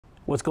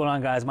What's going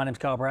on, guys? My name is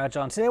Kyle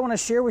Bradshaw, and today I want to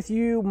share with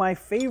you my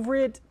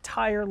favorite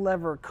tire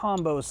lever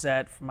combo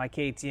set for my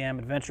KTM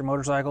adventure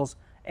motorcycles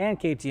and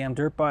KTM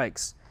dirt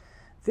bikes.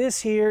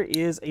 This here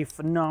is a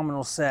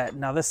phenomenal set.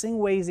 Now this thing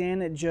weighs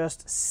in at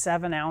just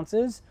 7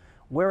 ounces,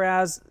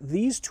 whereas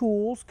these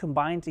tools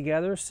combined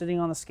together, sitting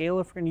on the scale,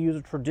 if we're going to use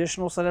a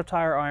traditional set of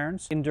tire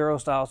irons, Enduro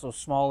style, so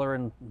smaller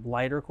and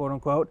lighter, quote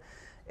unquote,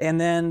 and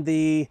then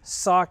the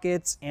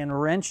sockets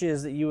and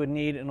wrenches that you would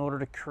need in order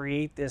to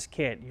create this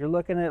kit, you're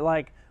looking at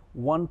like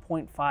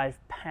 1.5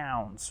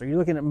 pounds. So you're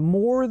looking at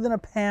more than a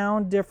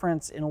pound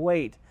difference in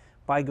weight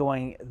by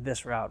going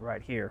this route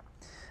right here.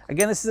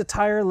 Again, this is a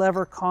tire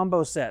lever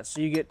combo set.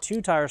 So you get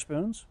 2 tire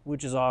spoons,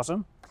 which is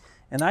awesome.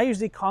 And I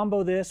usually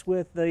combo this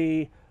with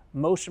the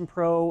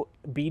MotionPro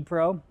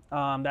BeadPro.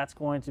 That's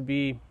going to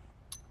be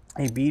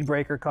a bead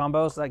breaker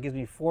combo. So that gives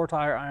me 4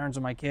 tire irons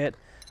in my kit.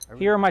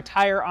 Here are my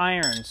tire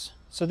irons.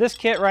 So this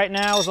kit right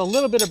now is a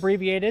little bit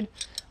abbreviated.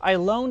 I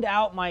loaned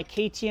out my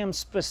KTM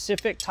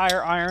specific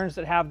tire irons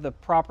that have the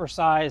proper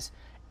size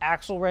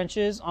axle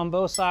wrenches on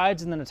both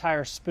sides and then a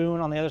tire spoon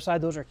on the other side.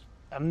 Those are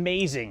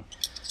amazing.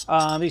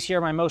 These here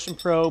are my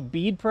MotionPro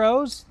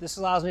BeadPros. This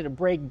allows me to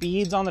break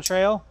beads on the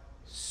trail.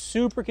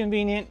 Super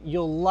convenient.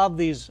 You'll love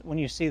these when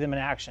you see them in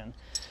action.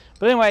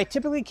 But anyway, I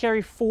typically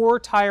carry 4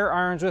 tire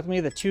irons with me,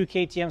 the 2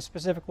 KTM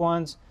specific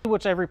ones,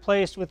 which I've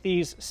replaced with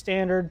these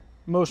standard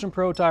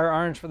MotionPro tire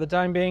irons for the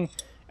time being,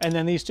 and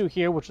then these 2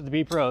 here, which are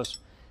the BeadPros.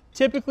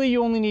 Typically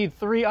you only need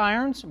 3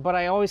 irons, but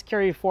I always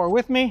carry 4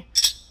 with me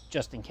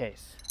just in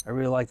case. I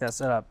really like that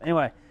setup.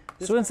 Anyway,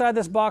 so inside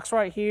this box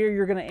right here,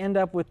 you're gonna end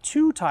up with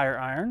 2 tire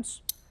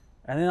irons.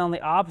 And then on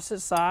the opposite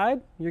side,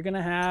 you're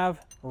gonna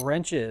have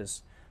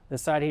wrenches.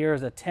 This side here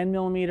is a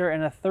 10mm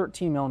and a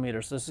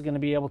 13mm. So this is gonna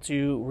be able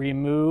to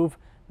remove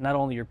not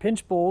only your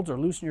pinch bolts or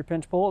loosen your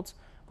pinch bolts,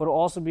 but it'll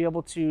also be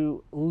able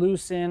to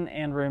loosen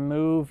and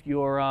remove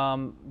your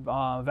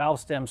valve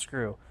stem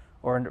screw,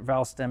 or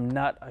valve stem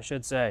nut, I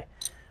should say.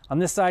 On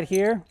this side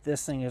here,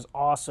 this thing is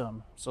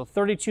awesome. So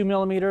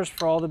 32mm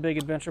for all the big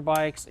adventure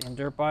bikes and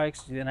dirt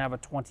bikes. You then have a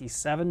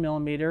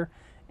 27mm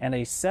and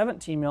a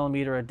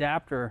 17mm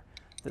adapter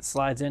that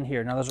slides in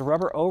here. Now there's a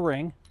rubber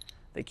O-ring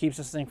that keeps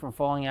this thing from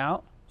falling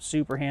out.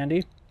 Super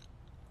handy.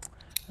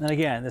 And then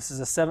again, this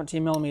is a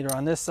 17mm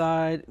on this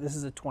side. This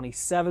is a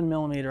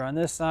 27mm on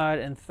this side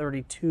and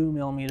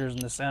 32mm in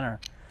the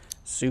center.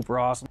 Super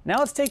awesome. Now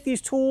let's take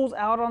these tools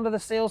out onto the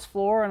sales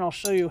floor and I'll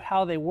show you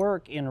how they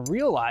work in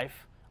real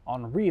life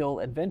on real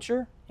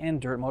adventure and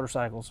dirt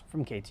motorcycles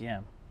from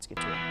KTM. Let's get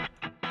to it.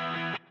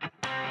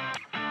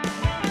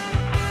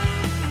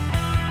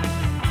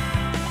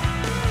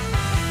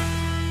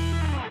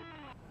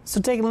 So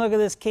taking a look at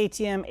this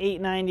KTM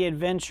 890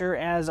 Adventure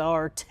as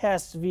our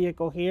test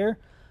vehicle here.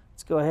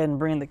 Let's go ahead and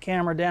bring the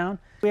camera down.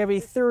 We have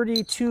a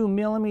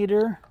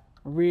 32mm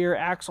rear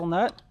axle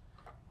nut.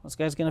 This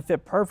guy's gonna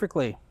fit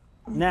perfectly.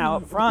 Now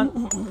up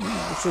front,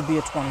 it should be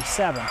a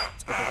 27.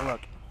 Let's go take a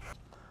look.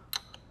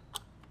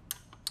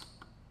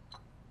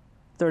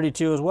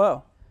 32 as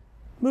well.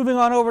 Moving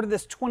on over to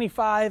this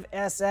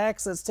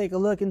 25SX, let's take a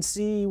look and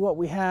see what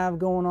we have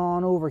going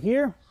on over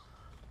here.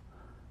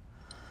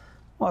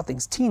 Well, that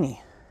thing's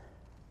teeny.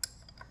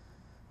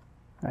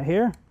 Right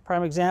here,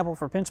 prime example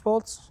for pinch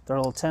bolts. They're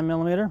a little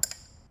 10mm.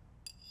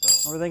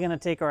 We're then gonna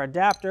take our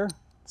adapter,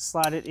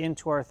 slide it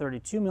into our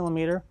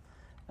 32mm,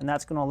 and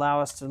that's gonna allow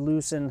us to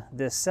loosen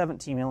this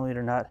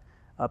 17mm nut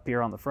up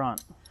here on the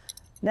front.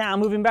 Now,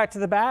 moving back to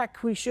the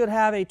back, we should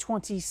have a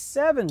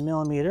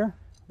 27mm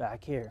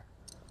back here.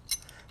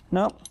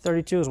 Nope,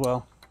 32 as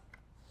well.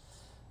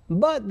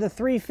 But the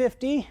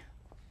 350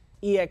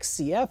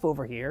 EXCF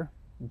over here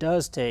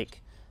does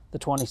take the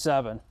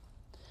 27.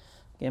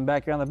 Getting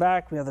back here on the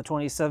back, we have the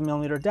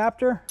 27mm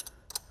adapter,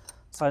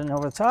 sliding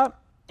over the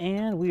top,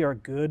 and we are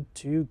good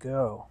to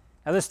go.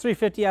 Now this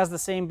 350 has the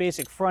same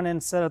basic front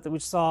end setup that we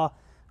saw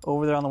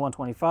over there on the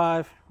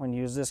 125. We're gonna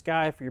use this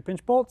guy for your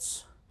pinch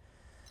bolts,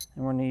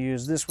 and we're gonna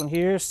use this one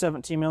here,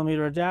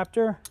 17mm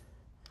adapter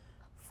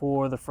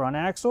for the front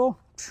axle.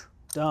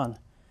 Done.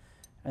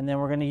 And then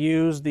we're gonna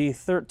use the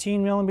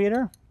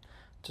 13mm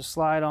to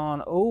slide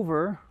on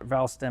over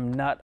valve stem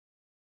nut.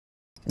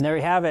 And there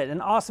you have it, an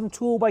awesome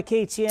tool by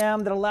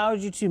KTM that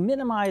allows you to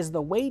minimize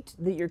the weight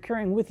that you're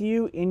carrying with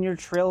you in your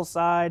trail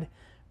side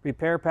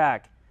repair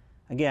pack.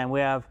 Again,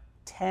 we have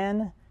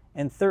 10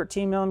 and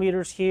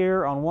 13mm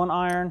here on one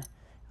iron.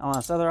 On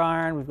this other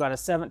iron, we've got a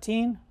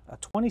 17, a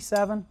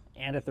 27,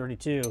 and a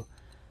 32.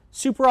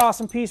 Super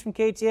awesome piece from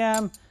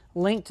KTM.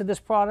 Link to this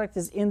product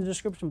is in the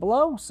description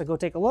below, so go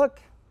take a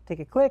look, take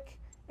a click,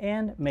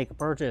 and make a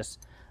purchase.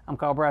 I'm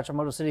Kyle Bradshaw,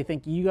 MotoCity.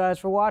 Thank you guys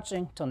for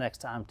watching. Till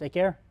next time, take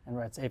care and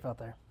ride safe out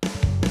there.